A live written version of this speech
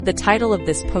The title of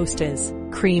this post is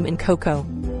Cream and Coco.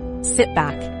 Sit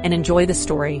back and enjoy the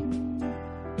story.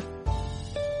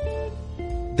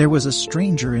 There was a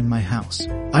stranger in my house.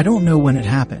 I don't know when it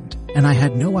happened, and I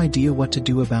had no idea what to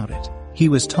do about it. He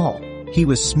was tall, he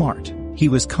was smart, he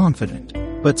was confident,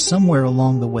 but somewhere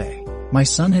along the way, my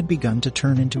son had begun to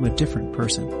turn into a different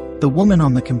person. The woman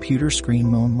on the computer screen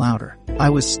moaned louder. I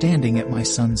was standing at my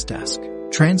son's desk,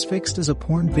 transfixed as a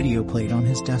porn video played on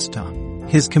his desktop.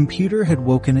 His computer had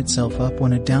woken itself up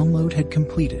when a download had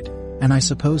completed, and I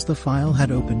suppose the file had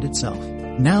opened itself.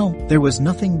 Now, there was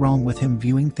nothing wrong with him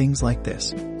viewing things like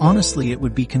this. Honestly, it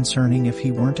would be concerning if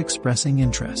he weren't expressing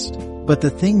interest. But the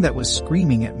thing that was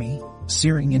screaming at me,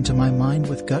 searing into my mind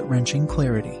with gut-wrenching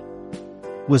clarity,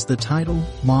 was the title,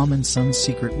 Mom and Son's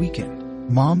Secret Weekend.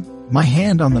 Mom? My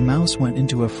hand on the mouse went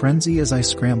into a frenzy as I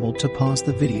scrambled to pause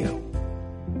the video.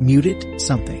 Mute it,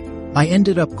 something. I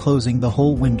ended up closing the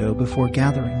whole window before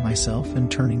gathering myself and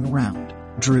turning around.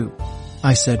 Drew,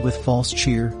 I said with false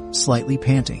cheer, slightly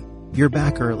panting. You're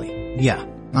back early. Yeah,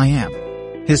 I am.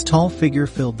 His tall figure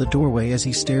filled the doorway as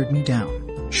he stared me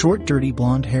down. Short, dirty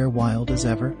blonde hair wild as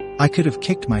ever. I could have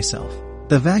kicked myself.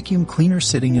 The vacuum cleaner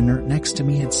sitting inert next to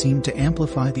me had seemed to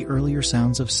amplify the earlier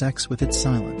sounds of sex with its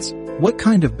silence. What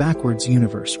kind of backwards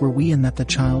universe were we in that the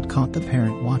child caught the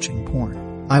parent watching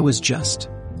porn?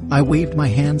 I waved my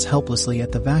hands helplessly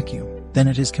at the vacuum, then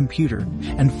at his computer,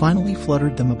 and finally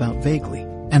fluttered them about vaguely,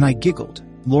 and I giggled.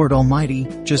 Lord Almighty,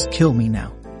 just kill me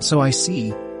now. So I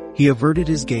see. He averted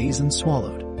his gaze and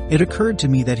swallowed. It occurred to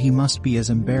me that he must be as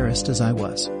embarrassed as I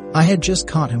was. I had just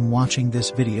caught him watching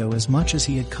this video as much as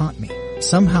he had caught me.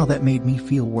 Somehow that made me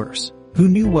feel worse. Who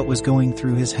knew what was going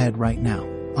through his head right now?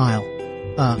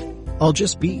 I'll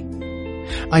just be.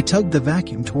 I tugged the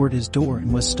vacuum toward his door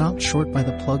and was stopped short by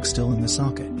the plug still in the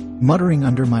socket. Muttering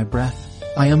under my breath,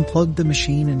 I unplugged the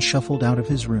machine and shuffled out of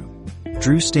his room.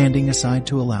 Drew standing aside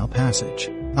to allow passage.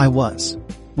 I was.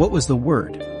 What was the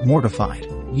word? Mortified.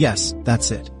 Yes,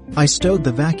 that's it. I stowed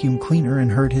the vacuum cleaner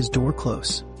and heard his door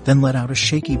close, then let out a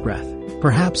shaky breath.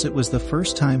 Perhaps it was the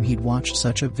first time he'd watched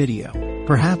such a video.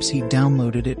 Perhaps he'd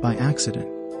downloaded it by accident.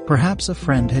 Perhaps a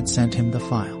friend had sent him the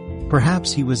file.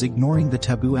 Perhaps he was ignoring the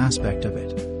taboo aspect of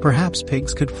it. Perhaps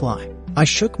pigs could fly. I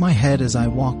shook my head as I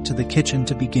walked to the kitchen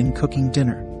to begin cooking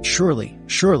dinner. Surely,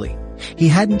 he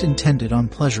hadn't intended on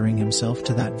pleasuring himself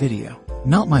to that video.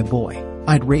 Not my boy.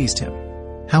 I'd raised him.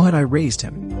 How had I raised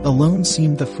him? Alone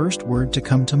seemed the first word to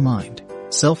come to mind.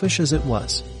 Selfish as it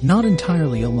was. Not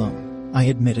entirely alone, I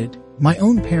admitted. My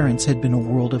own parents had been a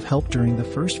world of help during the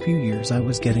first few years I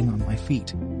was getting on my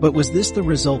feet. But was this the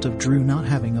result of Drew not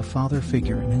having a father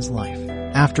figure in his life?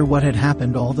 After what had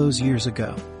happened all those years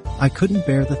ago, I couldn't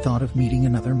bear the thought of meeting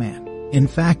another man. In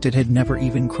fact, it had never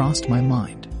even crossed my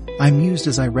mind. I mused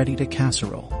as I readied a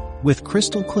casserole. With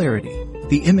crystal clarity,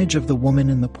 the image of the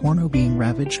woman in the porno being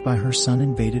ravaged by her son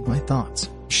invaded my thoughts.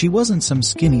 She wasn't some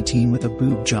skinny teen with a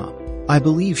boob job. I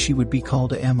believe she would be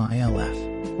called a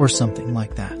MILF, or something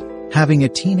like that. Having a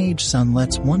teenage son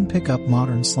lets one pick up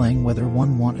modern slang whether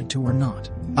one wanted to or not.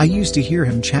 I used to hear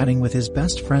him chatting with his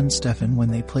best friend Stefan when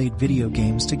they played video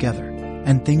games together,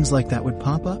 and things like that would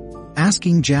pop up.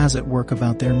 Asking Jazz at work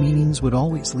about their meanings would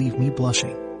always leave me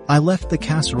blushing. I left the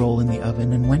casserole in the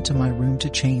oven and went to my room to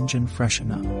change and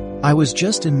freshen up. I was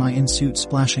just in my in-suit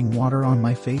splashing water on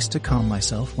my face to calm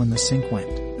myself when the sink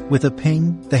went. With a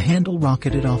ping, the handle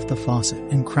rocketed off the faucet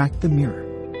and cracked the mirror.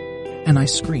 And I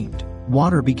screamed.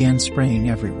 Water began spraying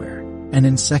everywhere, and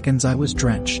in seconds I was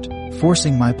drenched.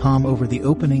 Forcing my palm over the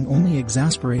opening only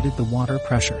exasperated the water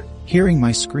pressure. Hearing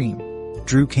my scream,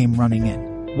 Drew came running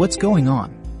in. What's going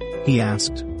on? He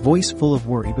asked, voice full of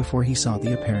worry before he saw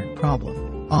the apparent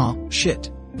problem. Aw, shit.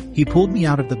 He pulled me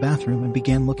out of the bathroom and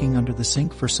began looking under the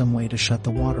sink for some way to shut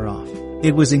the water off.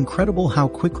 It was incredible how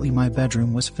quickly my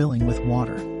bedroom was filling with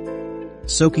water,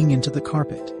 soaking into the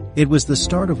carpet. It was the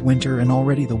start of winter and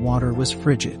already the water was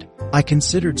frigid. I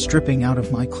considered stripping out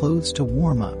of my clothes to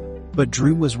warm up, but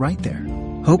Drew was right there,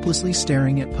 hopelessly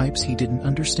staring at pipes he didn't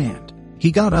understand. He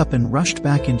got up and rushed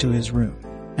back into his room,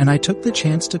 and I took the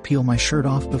chance to peel my shirt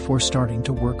off before starting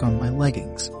to work on my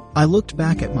leggings. I looked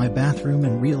back at my bathroom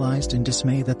and realized in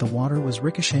dismay that the water was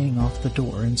ricocheting off the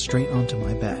door and straight onto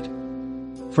my bed,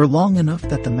 for long enough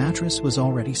that the mattress was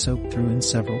already soaked through in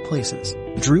several places.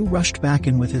 Drew rushed back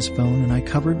in with his phone and I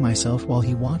covered myself while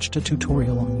he watched a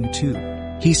tutorial on YouTube.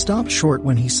 He stopped short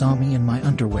when he saw me in my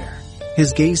underwear,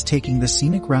 his gaze taking the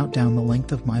scenic route down the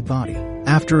length of my body.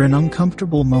 After an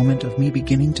uncomfortable moment of me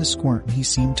beginning to squirm, he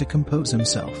seemed to compose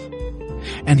himself,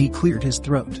 and he cleared his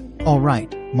throat. All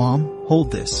right, Mom,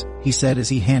 hold this, he said as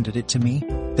he handed it to me,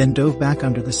 then dove back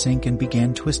under the sink and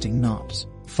began twisting knobs.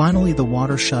 Finally the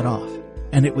water shut off,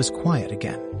 and it was quiet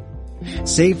again.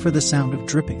 Save for the sound of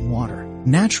dripping water.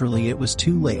 Naturally, it was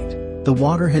too late. The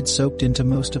water had soaked into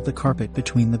most of the carpet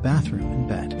between the bathroom and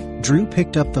bed. Drew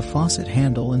picked up the faucet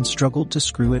handle and struggled to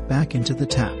screw it back into the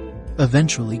tap,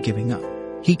 eventually giving up.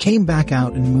 He came back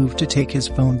out and moved to take his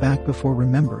phone back before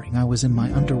remembering I was in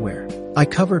my underwear. I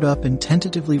covered up and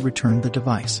tentatively returned the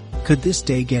device. Could this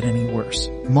day get any worse?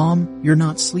 Mom, you're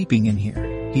not sleeping in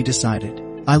here, he decided.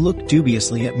 I looked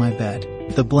dubiously at my bed.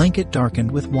 The blanket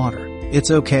darkened with water.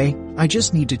 It's okay, I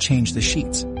just need to change the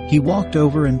sheets. He walked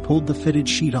over and pulled the fitted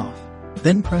sheet off,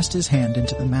 then pressed his hand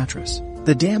into the mattress.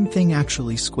 The damn thing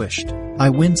actually squished. I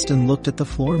winced and looked at the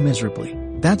floor miserably.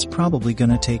 That's probably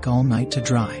gonna take all night to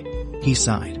dry. He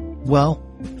sighed. Well,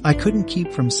 I couldn't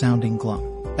keep from sounding glum.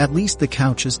 At least the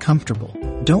couch is comfortable.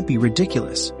 Don't be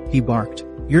ridiculous, he barked.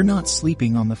 You're not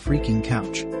sleeping on the freaking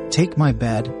couch. Take my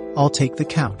bed, I'll take the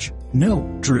couch. No,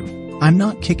 Drew, I'm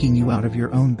not kicking you out of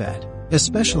your own bed,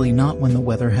 especially not when the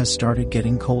weather has started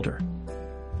getting colder.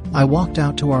 I walked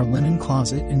out to our linen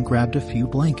closet and grabbed a few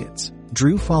blankets.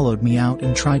 Drew followed me out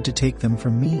and tried to take them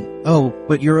from me. Oh,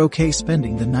 but you're okay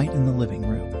spending the night in the living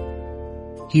room,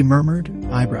 he murmured,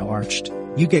 eyebrow arched.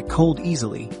 You get cold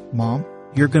easily, Mom.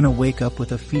 You're gonna wake up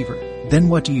with a fever. Then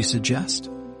what do you suggest?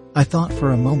 I thought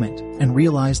for a moment and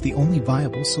realized the only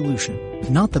viable solution,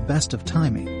 not the best of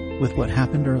timing, with what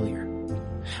happened earlier.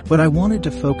 But I wanted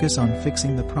to focus on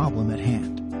fixing the problem at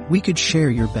hand. We could share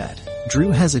your bed. Drew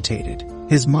hesitated,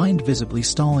 his mind visibly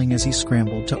stalling as he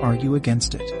scrambled to argue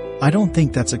against it. I don't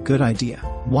think that's a good idea.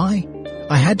 Why?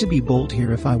 I had to be bold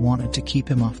here if I wanted to keep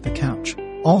him off the couch.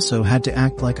 Also had to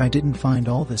act like I didn't find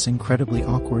all this incredibly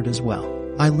awkward as well.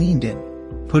 I leaned in,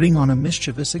 putting on a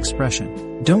mischievous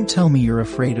expression. Don't tell me you're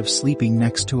afraid of sleeping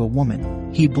next to a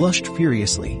woman. He blushed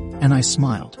furiously, and I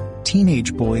smiled.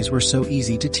 Teenage boys were so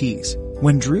easy to tease.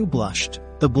 When Drew blushed,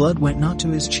 the blood went not to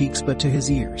his cheeks but to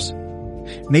his ears,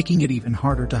 making it even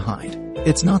harder to hide.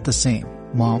 It's not the same,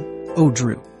 Mom. Oh,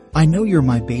 Drew, I know you're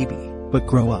my baby, but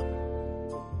grow up.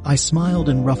 I smiled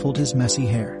and ruffled his messy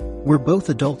hair. We're both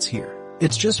adults here.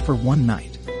 It's just for one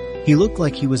night. He looked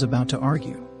like he was about to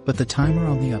argue, but the timer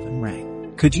on the oven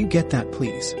rang. Could you get that,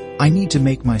 please? I need to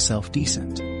make myself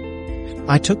decent.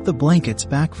 I took the blankets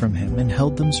back from him and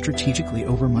held them strategically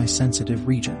over my sensitive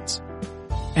regions.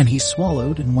 And he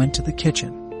swallowed and went to the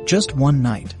kitchen. Just one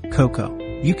night, Coco.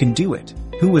 You can do it.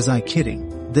 Who was I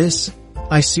kidding?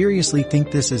 I seriously think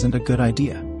this isn't a good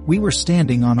idea. We were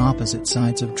standing on opposite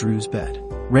sides of Drew's bed,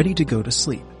 ready to go to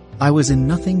sleep. I was in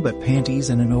nothing but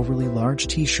panties and an overly large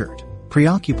t-shirt,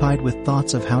 preoccupied with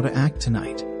thoughts of how to act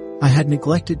tonight. I had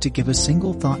neglected to give a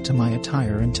single thought to my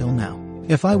attire until now.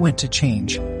 If I went to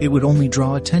change, it would only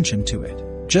draw attention to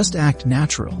it. Just act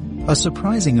natural. A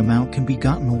surprising amount can be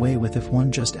gotten away with if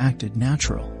one just acted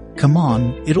natural. Come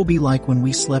on, it'll be like when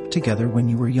we slept together when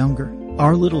you were younger.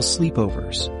 Our little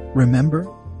sleepovers, remember?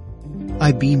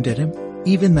 I beamed at him.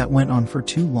 Even that went on for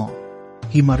too long,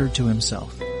 he muttered to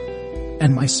himself.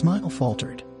 And my smile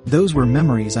faltered. Those were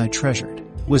memories I treasured.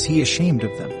 Was he ashamed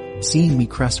of them, seeing me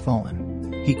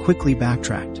crestfallen? He quickly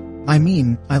backtracked. I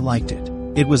mean, I liked it.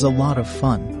 It was a lot of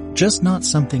fun, just not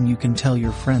something you can tell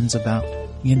your friends about,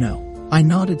 you know. I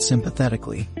nodded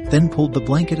sympathetically, then pulled the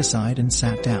blanket aside and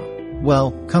sat down.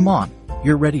 Well, come on,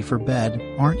 you're ready for bed,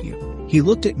 aren't you? He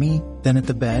looked at me, then at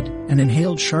the bed, and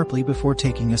inhaled sharply before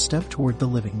taking a step toward the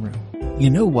living room. You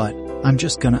know what? I'm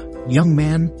just gonna. Young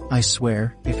man, I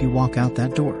swear, if you walk out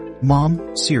that door.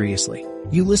 Mom, seriously,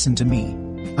 you listen to me.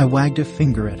 I wagged a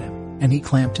finger at him, and he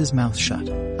clamped his mouth shut.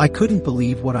 I couldn't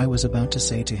believe what I was about to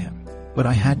say to him, but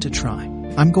I had to try.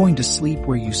 I'm going to sleep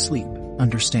where you sleep,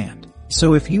 understand?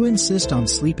 So if you insist on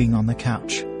sleeping on the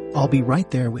couch, I'll be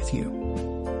right there with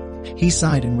you. He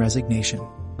sighed in resignation.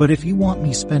 But if you want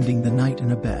me spending the night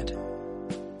in a bed.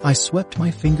 I swept my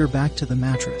finger back to the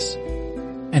mattress,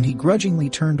 and he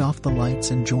grudgingly turned off the lights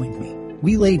and joined me.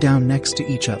 We lay down next to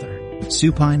each other,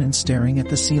 supine and staring at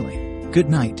the ceiling. Good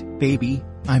night, baby,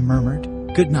 I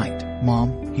murmured. Good night,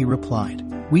 Mom, he replied.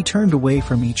 We turned away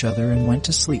from each other and went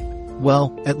to sleep.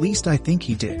 Well, at least I think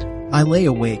he did. I lay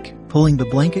awake, pulling the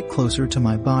blanket closer to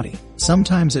my body.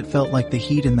 Sometimes it felt like the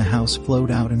heat in the house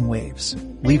flowed out in waves,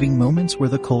 leaving moments where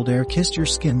the cold air kissed your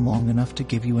skin long enough to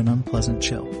give you an unpleasant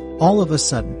chill. All of a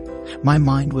sudden, my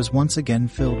mind was once again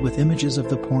filled with images of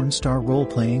the porn star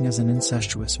role-playing as an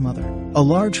incestuous mother. A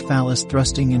large phallus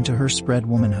thrusting into her spread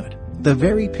womanhood. The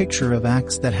very picture of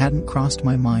acts that hadn't crossed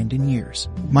my mind in years.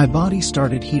 My body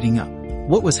started heating up.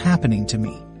 What was happening to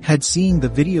me? Had seeing the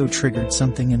video triggered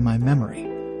something in my memory?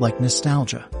 Like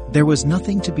nostalgia. There was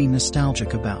nothing to be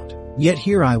nostalgic about. Yet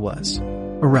here I was.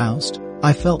 Aroused.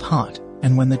 I felt hot,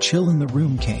 and when the chill in the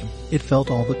room came, it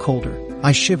felt all the colder.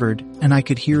 I shivered, and I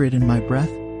could hear it in my breath.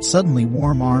 Suddenly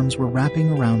warm arms were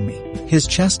wrapping around me. His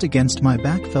chest against my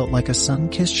back felt like a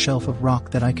sun-kissed shelf of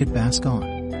rock that I could bask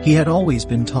on. He had always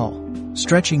been tall,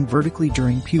 stretching vertically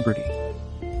during puberty,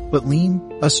 but lean,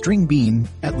 a string bean,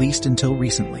 at least until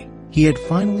recently. He had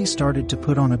finally started to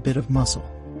put on a bit of muscle,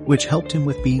 which helped him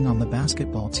with being on the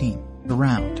basketball team.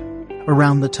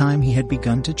 Around the time he had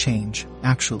begun to change,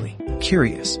 actually.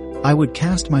 Curious, I would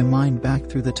cast my mind back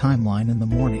through the timeline in the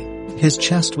morning. His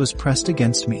chest was pressed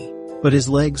against me, but his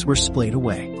legs were splayed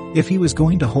away. If he was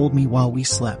going to hold me while we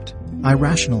slept, I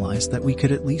rationalized that we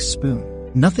could at least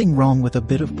spoon. Nothing wrong with a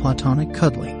bit of platonic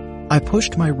cuddling. I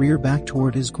pushed my rear back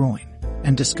toward his groin,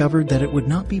 and discovered that it would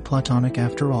not be platonic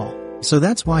after all. So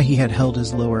that's why he had held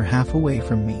his lower half away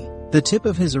from me. The tip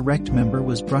of his erect member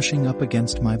was brushing up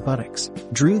against my buttocks.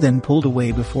 Drew then pulled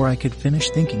away before I could finish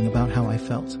thinking about how I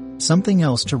felt. Something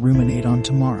else to ruminate on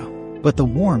tomorrow. But the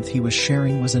warmth he was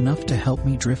sharing was enough to help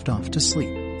me drift off to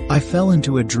sleep. I fell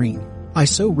into a dream. I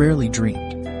so rarely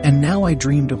dreamed. And now I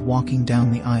dreamed of walking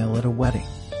down the aisle at a wedding.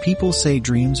 People say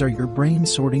dreams are your brain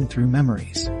sorting through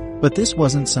memories. But this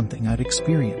wasn't something I'd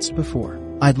experienced before.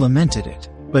 I'd lamented it,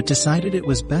 but decided it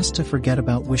was best to forget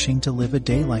about wishing to live a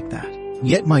day like that.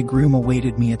 Yet my groom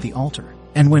awaited me at the altar,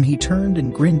 and when he turned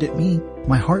and grinned at me,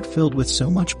 my heart filled with so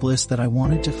much bliss that I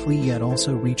wanted to flee yet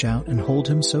also reach out and hold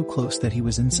him so close that he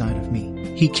was inside of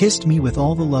me. He kissed me with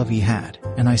all the love he had,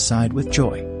 and I sighed with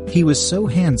joy. He was so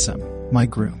handsome, my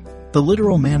groom, the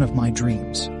literal man of my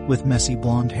dreams, with messy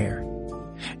blonde hair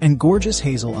and gorgeous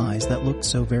hazel eyes that looked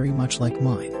so very much like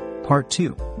mine. Part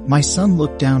 2. My son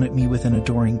looked down at me with an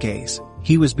adoring gaze.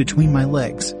 He was between my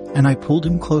legs, and I pulled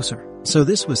him closer. So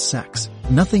this was sex.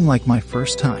 Nothing like my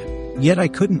first time. Yet I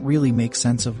couldn't really make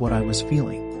sense of what I was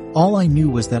feeling. All I knew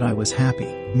was that I was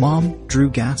happy. Mom, Drew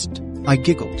gasped. I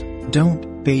giggled.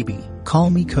 Don't, baby. Call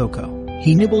me Coco.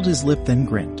 He nibbled his lip then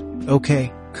grinned.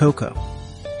 Okay, Coco.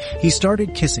 He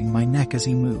started kissing my neck as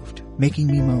he moved, making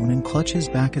me moan and clutch his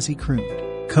back as he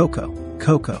crooned. Coco,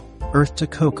 Coco, earth to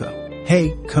Coco.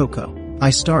 Hey, Coco.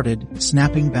 I started,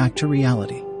 snapping back to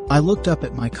reality. I looked up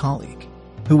at my colleague,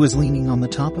 who was leaning on the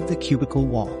top of the cubicle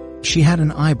wall. She had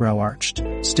an eyebrow arched,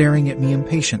 staring at me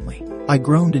impatiently. I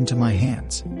groaned into my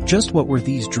hands. Just what were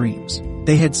these dreams?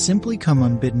 They had simply come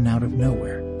unbidden out of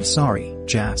nowhere. Sorry,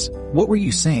 Jazz. What were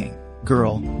you saying?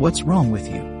 Girl, what's wrong with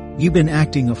you? You've been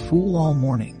acting a fool all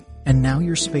morning, and now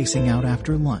you're spacing out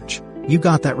after lunch. You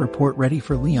got that report ready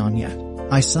for Leon yet?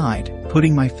 I sighed,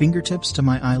 putting my fingertips to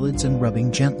my eyelids and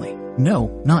rubbing gently.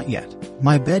 No, not yet.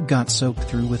 My bed got soaked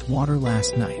through with water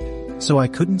last night, so I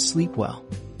couldn't sleep well.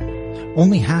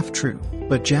 Only half true,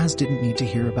 but Jazz didn't need to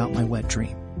hear about my wet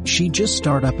dream. She'd just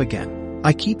start up again.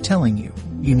 I keep telling you,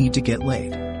 you need to get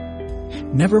laid.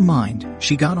 Never mind,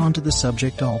 she got onto the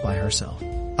subject all by herself.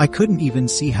 I couldn't even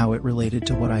see how it related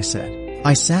to what I said.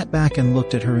 I sat back and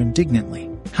looked at her indignantly.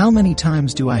 How many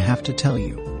times do I have to tell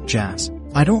you, Jazz?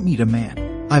 I don't need a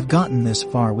man. I've gotten this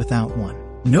far without one.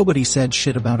 Nobody said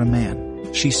shit about a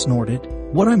man, she snorted.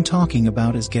 What I'm talking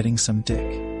about is getting some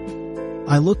dick.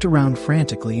 I looked around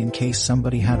frantically in case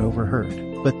somebody had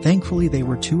overheard, but thankfully they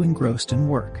were too engrossed in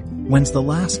work. When's the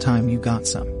last time you got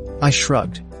some? I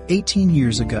shrugged. 18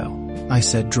 years ago, I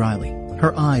said dryly.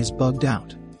 Her eyes bugged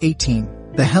out.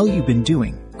 18? The hell you been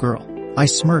doing, girl? I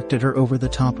smirked at her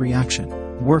over-the-top reaction.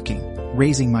 Working,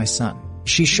 raising my son.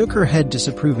 She shook her head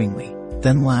disapprovingly,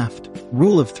 then laughed.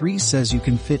 Rule of 3 says you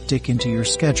can fit dick into your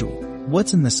schedule.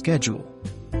 What's in the schedule?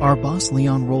 Our boss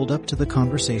Leon rolled up to the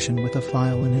conversation with a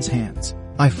file in his hands.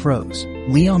 I froze.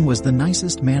 Leon was the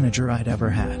nicest manager I'd ever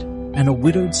had, and a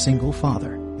widowed single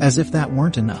father. As if that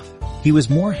weren't enough, he was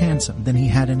more handsome than he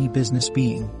had any business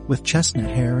being, with chestnut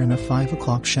hair and a 5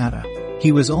 o'clock shadow.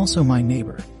 He was also my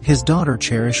neighbor. His daughter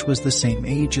Cherish was the same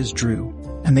age as Drew,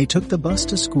 and they took the bus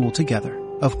to school together.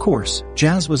 Of course,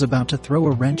 Jazz was about to throw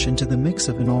a wrench into the mix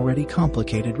of an already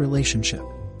complicated relationship.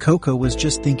 Coco was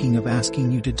just thinking of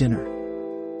asking you to dinner,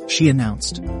 she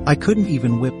announced. I couldn't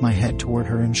even whip my head toward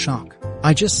her in shock.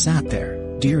 I just sat there,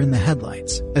 deer in the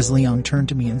headlights, as Leon turned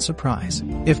to me in surprise.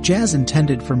 If Jazz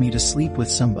intended for me to sleep with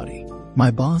somebody, my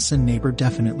boss and neighbor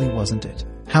definitely wasn't it.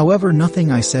 However,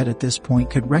 nothing I said at this point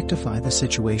could rectify the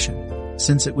situation,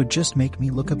 since it would just make me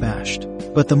look abashed.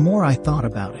 But the more I thought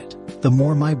about it, the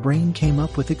more my brain came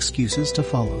up with excuses to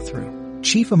follow through.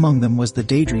 Chief among them was the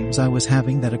daydreams I was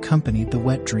having that accompanied the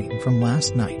wet dream from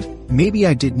last night. Maybe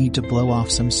I did need to blow off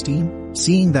some steam.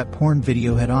 Seeing that porn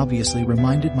video had obviously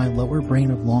reminded my lower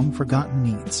brain of long-forgotten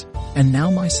needs, and now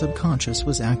my subconscious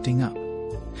was acting up,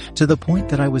 to the point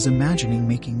that I was imagining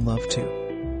making love to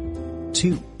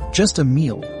just a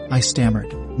meal, I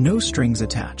stammered. No strings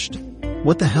attached.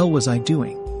 What the hell was I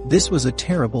doing? This was a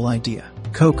terrible idea.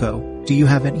 Coco, do you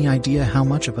have any idea how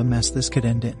much of a mess this could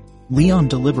end in? Leon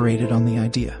deliberated on the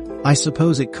idea. I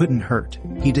suppose it couldn't hurt,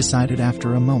 he decided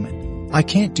after a moment. I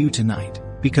can't do tonight,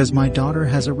 because my daughter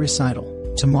has a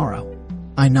recital tomorrow.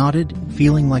 I nodded,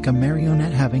 feeling like a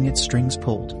marionette having its strings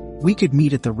pulled. We could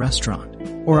meet at the restaurant,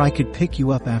 or I could pick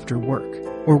you up after work,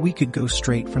 or we could go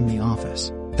straight from the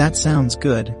office. That sounds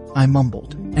good, I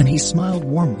mumbled, and he smiled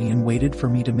warmly and waited for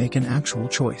me to make an actual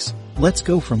choice. Let's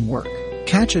go from work.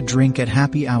 Catch a drink at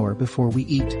happy hour before we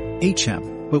eat.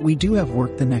 But we do have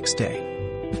work the next day.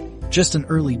 Just an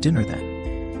early dinner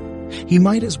then. He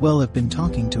might as well have been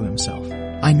talking to himself.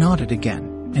 I nodded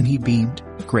again, and he beamed.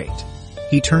 Great.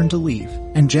 He turned to leave,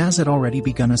 and Jazz had already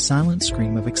begun a silent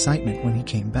scream of excitement when he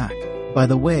came back. By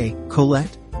the way,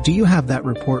 Colette, do you have that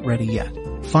report ready yet?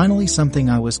 Finally something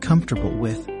I was comfortable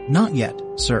with. Not yet,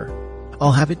 sir.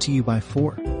 I'll have it to you by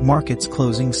 4. Market's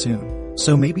closing soon,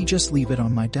 so maybe just leave it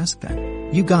on my desk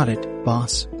then. You got it,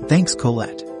 boss. Thanks,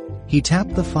 Colette. He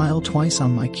tapped the file twice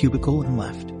on my cubicle and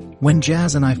left. When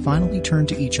Jazz and I finally turned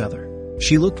to each other,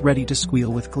 she looked ready to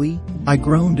squeal with glee. I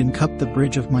groaned and cupped the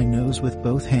bridge of my nose with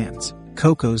both hands.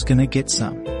 Coco's gonna get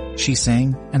some, she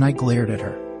sang, and I glared at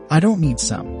her. I don't need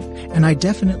some, and I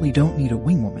definitely don't need a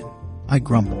wingwoman, I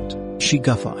grumbled. She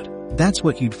guffawed. That's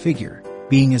what you'd figure,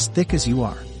 being as thick as you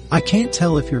are. I can't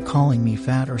tell if you're calling me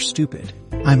fat or stupid,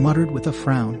 I muttered with a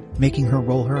frown, making her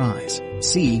roll her eyes.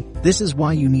 See, this is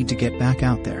why you need to get back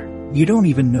out there. You don't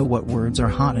even know what words are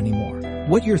hot anymore.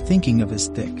 What you're thinking of is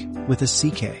thick, with a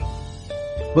CK.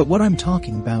 But what I'm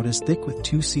talking about is thick with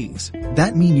 2 C's.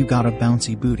 That mean you got a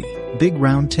bouncy booty, big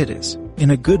round titties.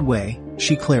 In a good way,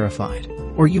 she clarified.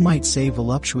 Or you might say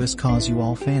voluptuous cause you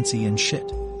all fancy and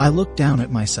shit. I looked down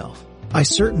at myself. I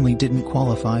certainly didn't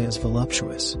qualify as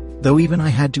voluptuous, though even I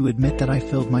had to admit that I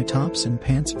filled my tops and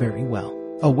pants very well.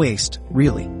 A waste,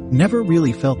 really. Never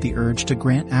really felt the urge to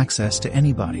grant access to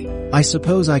anybody. I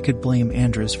suppose I could blame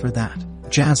Andres for that.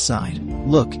 Jazz sighed.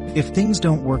 Look, if things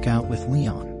don't work out with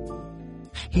Leon,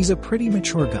 he's a pretty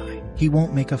mature guy. He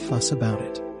won't make a fuss about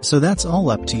it. So that's all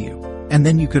up to you. And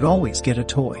then you could always get a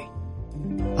toy.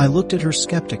 I looked at her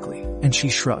skeptically, and she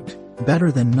shrugged.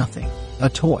 Better than nothing. A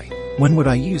toy. When would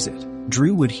I use it?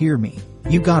 Drew would hear me.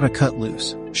 You gotta cut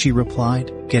loose, she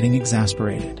replied, getting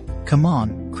exasperated. Come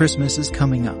on, Christmas is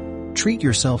coming up. Treat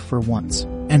yourself for once.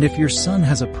 And if your son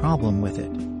has a problem with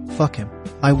it, fuck him.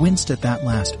 I winced at that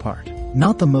last part.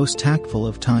 Not the most tactful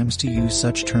of times to use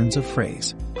such turns of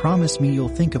phrase. Promise me you'll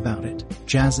think about it,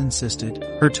 Jazz insisted,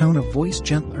 her tone of voice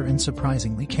gentler and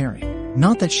surprisingly caring.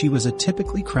 Not that she was a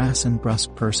typically crass and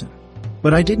brusque person,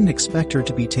 but I didn't expect her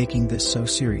to be taking this so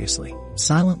seriously.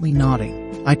 Silently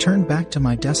nodding, I turned back to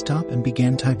my desktop and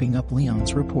began typing up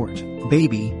Leon's report.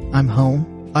 Baby, I'm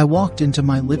home. I walked into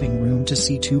my living room to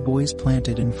see 2 boys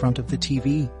planted in front of the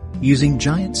TV, using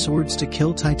giant swords to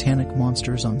kill titanic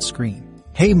monsters on screen.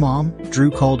 Hey Mom,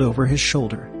 Drew called over his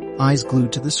shoulder, eyes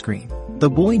glued to the screen. The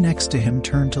boy next to him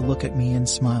turned to look at me and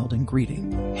smiled in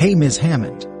greeting. Hey Ms.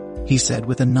 Hammond, he said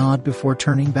with a nod before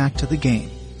turning back to the game.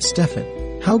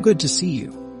 Stefan, how good to see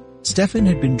you. Stefan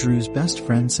had been Drew's best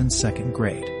friend since 2nd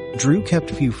grade. Drew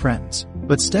kept few friends,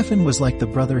 but Stefan was like the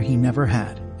brother he never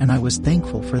had, and I was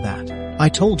thankful for that. I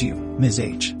told you, Ms.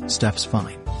 H, Steph's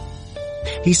fine.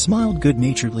 He smiled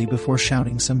good-naturedly before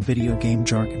shouting some video game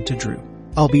jargon to Drew.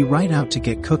 I'll be right out to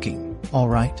get cooking,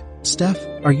 alright? Steph,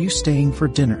 are you staying for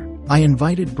dinner? I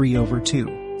invited Bree over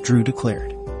too, Drew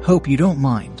declared. Hope you don't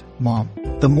mind, Mom.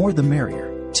 The more the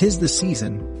merrier. 'Tis the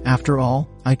season, after all,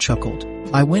 I chuckled.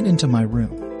 I went into my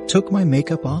room, took my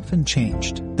makeup off and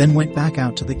changed, then went back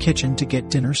out to the kitchen to get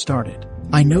dinner started.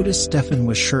 I noticed Stefan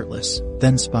was shirtless,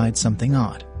 then spied something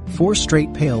odd. 4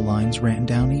 straight pale lines ran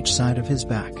down each side of his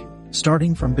back,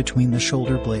 starting from between the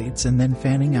shoulder blades and then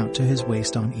fanning out to his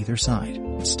waist on either side.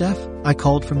 Steph, I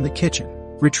called from the kitchen,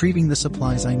 retrieving the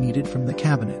supplies I needed from the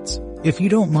cabinets. If you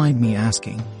don't mind me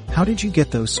asking, how did you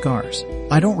get those scars?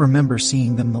 I don't remember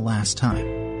seeing them the last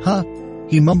time. Huh?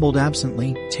 He mumbled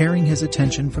absently, tearing his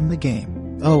attention from the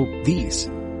game. Oh, these.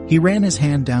 He ran his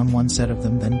hand down one set of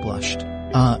them then blushed.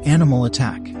 Animal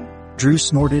attack. Drew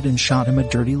snorted and shot him a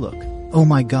dirty look. Oh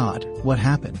my god, what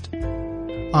happened?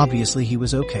 Obviously he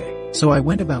was okay, so I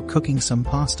went about cooking some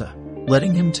pasta,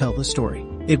 letting him tell the story.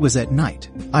 It was at night.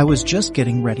 I was just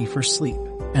getting ready for sleep,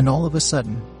 and all of a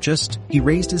sudden, he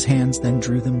raised his hands then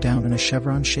drew them down in a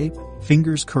chevron shape,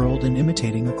 fingers curled and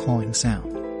imitating a clawing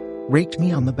sound. Raked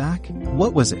me on the back?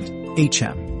 What was it?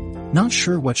 HM. Not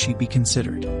sure what she'd be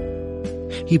considered.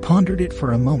 He pondered it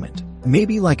for a moment.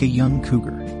 Maybe like a young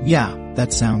cougar. Yeah,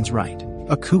 that sounds right.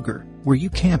 A cougar. Were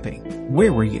you camping?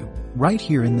 Where were you? Right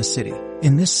here in the city.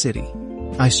 In this city.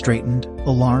 I straightened,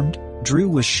 alarmed. Drew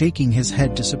was shaking his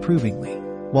head disapprovingly,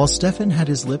 while Stefan had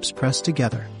his lips pressed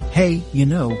together. Hey, you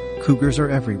know, cougars are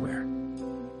everywhere.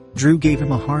 Drew gave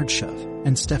him a hard shove,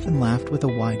 and Stefan laughed with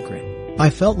a wide grin. I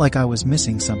felt like I was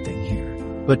missing something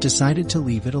here, but decided to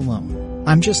leave it alone.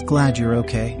 I'm just glad you're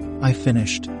okay, I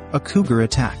finished. A cougar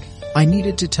attack. I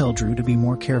needed to tell Drew to be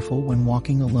more careful when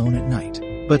walking alone at night,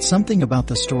 but something about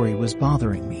the story was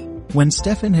bothering me. When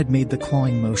Stefan had made the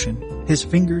clawing motion, his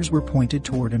fingers were pointed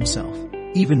toward himself,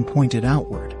 even pointed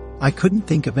outward. I couldn't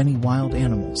think of any wild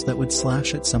animals that would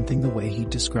slash at something the way he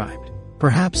described.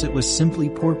 Perhaps it was simply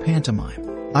poor pantomime.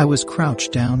 I was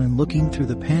crouched down and looking through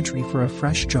the pantry for a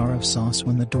fresh jar of sauce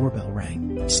when the doorbell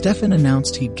rang. Stefan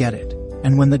announced he'd get it,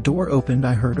 and when the door opened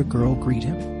I heard a girl greet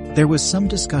him. There was some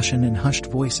discussion in hushed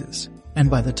voices, and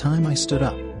by the time I stood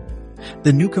up,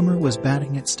 the newcomer was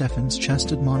batting at Stefan's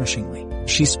chest admonishingly.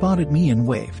 She spotted me and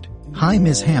waved. Hi,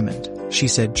 Ms. Hammond, she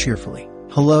said cheerfully.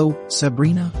 Hello,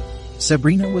 Sabrina?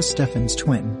 Sabrina was Stefan's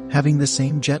twin, having the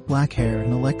same jet black hair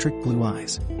and electric blue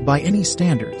eyes. By any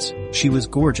standards, she was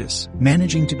gorgeous,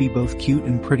 managing to be both cute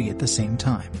and pretty at the same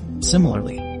time.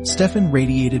 Similarly, Stefan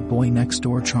radiated boy next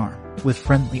door charm, with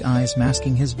friendly eyes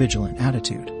masking his vigilant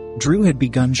attitude. Drew had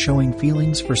begun showing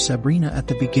feelings for Sabrina at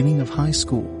the beginning of high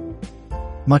school,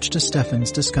 much to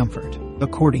Stefan's discomfort.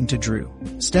 According to Drew,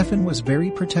 Stefan was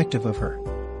very protective of her,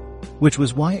 which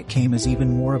was why it came as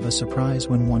even more of a surprise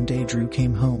when one day Drew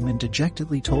came home and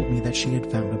dejectedly told me that she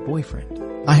had found a boyfriend.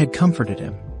 I had comforted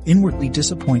him, inwardly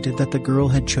disappointed that the girl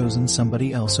had chosen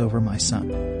somebody else over my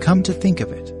son. Come to think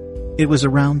of it, it was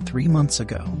around 3 months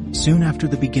ago, soon after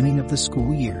the beginning of the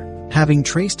school year. Having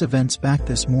traced events back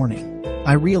this morning,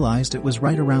 I realized it was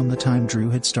right around the time Drew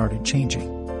had started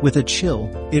changing. With a chill,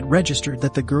 it registered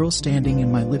that the girl standing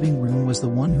in my living room was the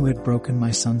one who had broken my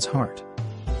son's heart,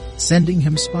 sending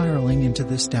him spiraling into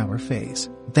this dour phase.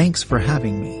 Thanks for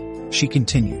having me, she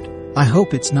continued. I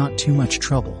hope it's not too much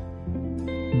trouble.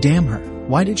 Damn her,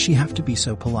 why did she have to be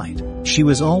so polite? She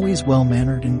was always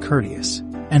well-mannered and courteous,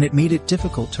 and it made it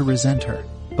difficult to resent her.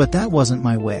 But that wasn't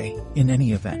my way, in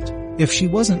any event. If she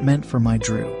wasn't meant for my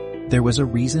Drew, there was a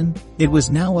reason. It was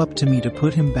now up to me to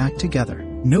put him back together.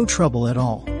 No trouble at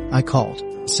all, I called.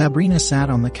 Sabrina sat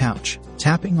on the couch,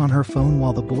 tapping on her phone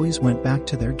while the boys went back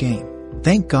to their game.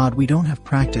 Thank God we don't have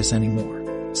practice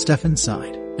anymore, Stefan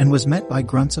sighed, and was met by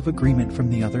grunts of agreement from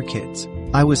the other kids.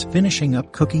 I was finishing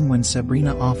up cooking when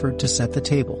Sabrina offered to set the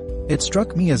table. It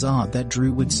struck me as odd that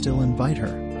Drew would still invite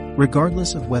her,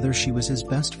 regardless of whether she was his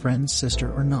best friend's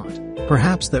sister or not.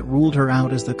 Perhaps that ruled her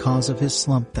out as the cause of his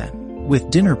slump then.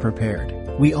 With dinner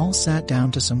prepared, we all sat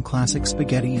down to some classic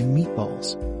spaghetti and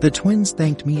meatballs. The twins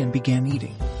thanked me and began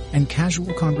eating, and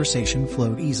casual conversation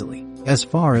flowed easily. As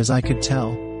far as I could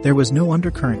tell, there was no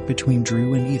undercurrent between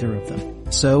Drew and either of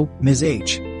them. So, Ms.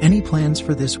 H, any plans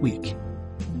for this week?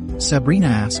 Sabrina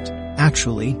asked.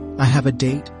 Actually, I have a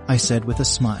date, I said with a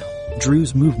smile.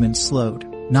 Drew's movement slowed,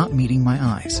 not meeting my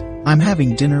eyes. I'm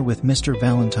having dinner with Mr.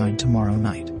 Valentine tomorrow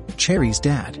night. Cherry's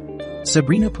dad.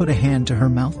 Sabrina put a hand to her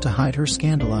mouth to hide her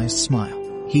scandalized smile.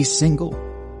 He's single?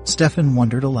 Stefan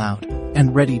wondered aloud.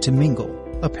 And ready to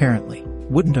mingle, apparently.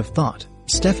 Wouldn't have thought.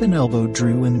 Stefan elbowed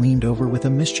Drew and leaned over with a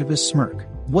mischievous smirk.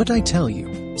 What'd I tell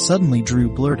you? Suddenly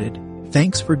Drew blurted,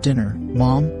 Thanks for dinner,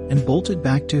 Mom, and bolted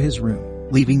back to his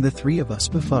room, leaving the three of us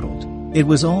befuddled. It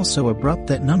was all so abrupt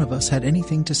that none of us had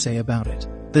anything to say about it.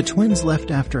 The twins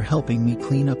left after helping me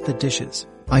clean up the dishes.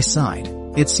 I sighed.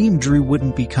 It seemed Drew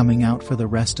wouldn't be coming out for the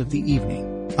rest of the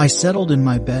evening. I settled in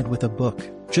my bed with a book,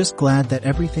 just glad that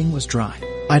everything was dry.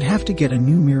 I'd have to get a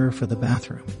new mirror for the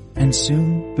bathroom, and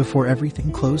soon, before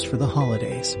everything closed for the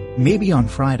holidays. Maybe on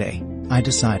Friday, I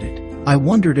decided. I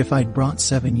wondered if I'd brought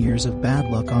 7 years of bad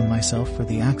luck on myself for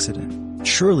the accident.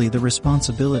 Surely the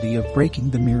responsibility of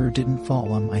breaking the mirror didn't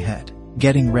fall on my head.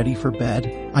 Getting ready for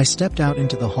bed, I stepped out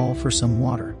into the hall for some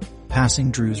water,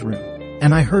 passing Drew's room,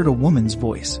 and I heard a woman's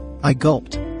voice. I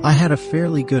gulped. I had a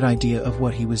fairly good idea of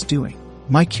what he was doing.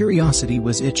 My curiosity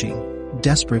was itching,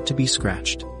 desperate to be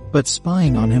scratched. But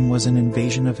spying on him was an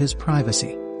invasion of his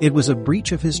privacy. It was a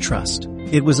breach of his trust.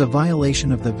 It was a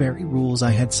violation of the very rules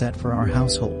I had set for our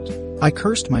household. I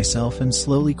cursed myself and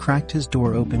slowly cracked his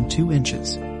door open 2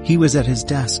 inches. He was at his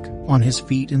desk, on his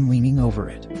feet and leaning over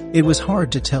it. It was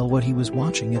hard to tell what he was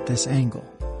watching at this angle,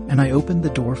 and I opened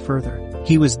the door further.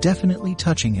 He was definitely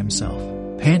touching himself,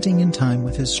 panting in time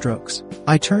with his strokes.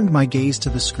 I turned my gaze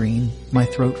to the screen, my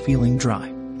throat feeling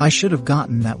dry. I should have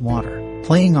gotten that water.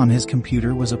 Playing on his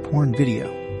computer was a porn video,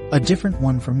 a different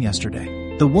one from yesterday.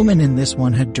 The woman in this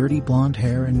one had dirty blonde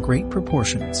hair and great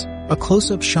proportions. A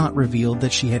close-up shot revealed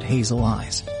that she had hazel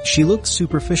eyes. She looked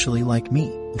superficially like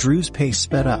me. Drew's pace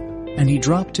sped up, and he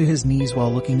dropped to his knees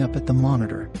while looking up at the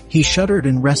monitor. He shuddered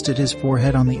and rested his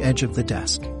forehead on the edge of the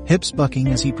desk, hips bucking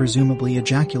as he presumably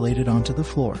ejaculated onto the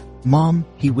floor. "Mom,"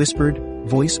 he whispered,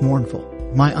 voice mournful.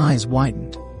 My eyes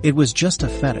widened. It was just a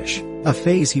fetish, a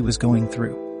phase he was going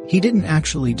through. He didn't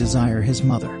actually desire his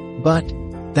mother, but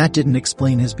that didn't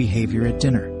explain his behavior at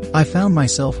dinner. I found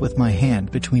myself with my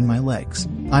hand between my legs.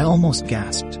 I almost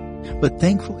gasped, but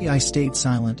thankfully I stayed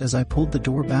silent as I pulled the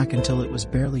door back until it was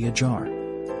barely ajar,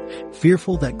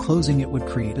 fearful that closing it would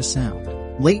create a sound.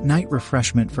 Late night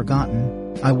refreshment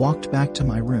forgotten, I walked back to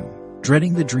my room,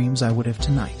 dreading the dreams I would have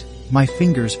tonight. My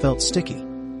fingers felt sticky.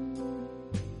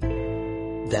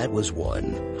 That was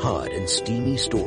one hot and steamy story.